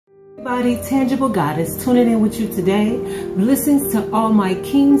Everybody, Tangible Goddess tuning in with you today. Blessings to all my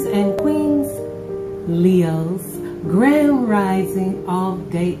kings and queens, Leos, grand rising all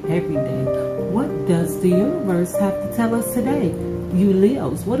day, every day. What does the universe have to tell us today? You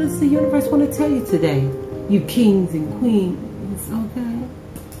Leos, what does the universe want to tell you today? You kings and queens,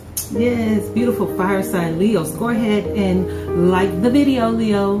 okay? Yes, beautiful fire sign Leos. Go ahead and like the video,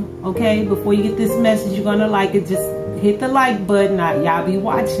 Leo, okay? Before you get this message, you're going to like it. Just hit the like button. Y'all be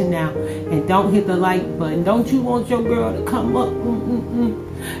watching now, and don't hit the like button. Don't you want your girl to come up?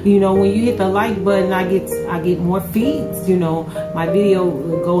 You know, when you hit the like button, I get more feeds. You know, my video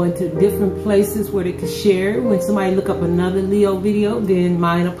will go into different places where they can share. When somebody look up another Leo video, then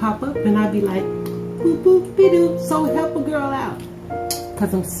mine will pop up, and I'll be like, boop boop be doo. So help a girl out,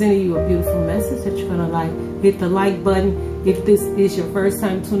 because I'm sending you a beautiful message that you're gonna like. Hit the like button. If this is your first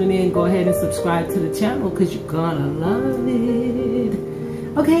time tuning in, go ahead and subscribe to the channel because you're gonna love it.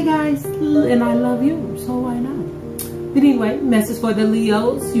 Okay, guys, and I love you, so why not? But anyway, message for the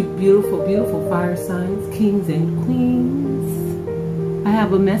Leos, you beautiful, beautiful fire signs, kings and queens. I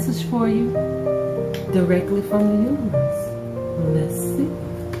have a message for you directly from the universe. Let's see.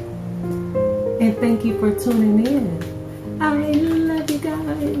 And thank you for tuning in. I love you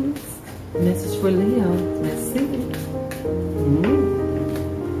guys. Message for Leo. Let's see.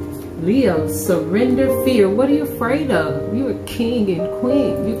 Leo, surrender fear. What are you afraid of? You're a king and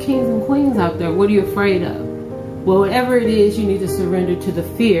queen. You're kings and queens out there. What are you afraid of? Well, whatever it is, you need to surrender to the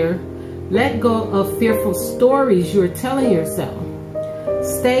fear. Let go of fearful stories you're telling yourself.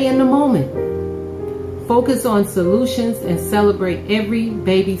 Stay in the moment. Focus on solutions and celebrate every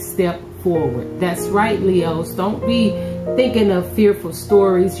baby step forward. That's right, Leos. Don't be thinking of fearful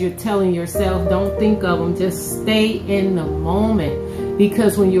stories you're telling yourself. Don't think of them. Just stay in the moment.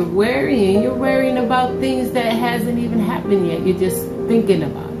 Because when you're worrying about things that hasn't even happened yet. You're just thinking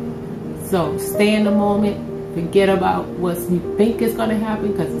about it. So stay in the moment. Forget about what you think is going to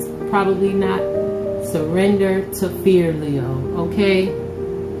happen, because it's probably not. Surrender to fear, Leo. Okay?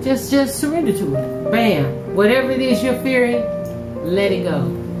 Just surrender to it. Bam. Whatever it is you're fearing, let it go.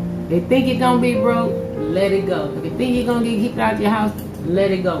 If you think you're going to be broke, let it go. If you think you're going to get kicked out of your house, let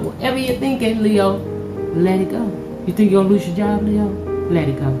it go. Whatever you're thinking, Leo, let it go. You think you're going to lose your job, Leo? Let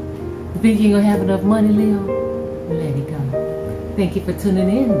it go. You think you're going to have enough money, Leo? Let it go. Thank you for tuning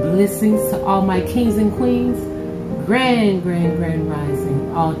in. Blessings to all my kings and queens. Grand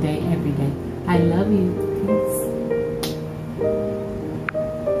rising all day, every day. I love you.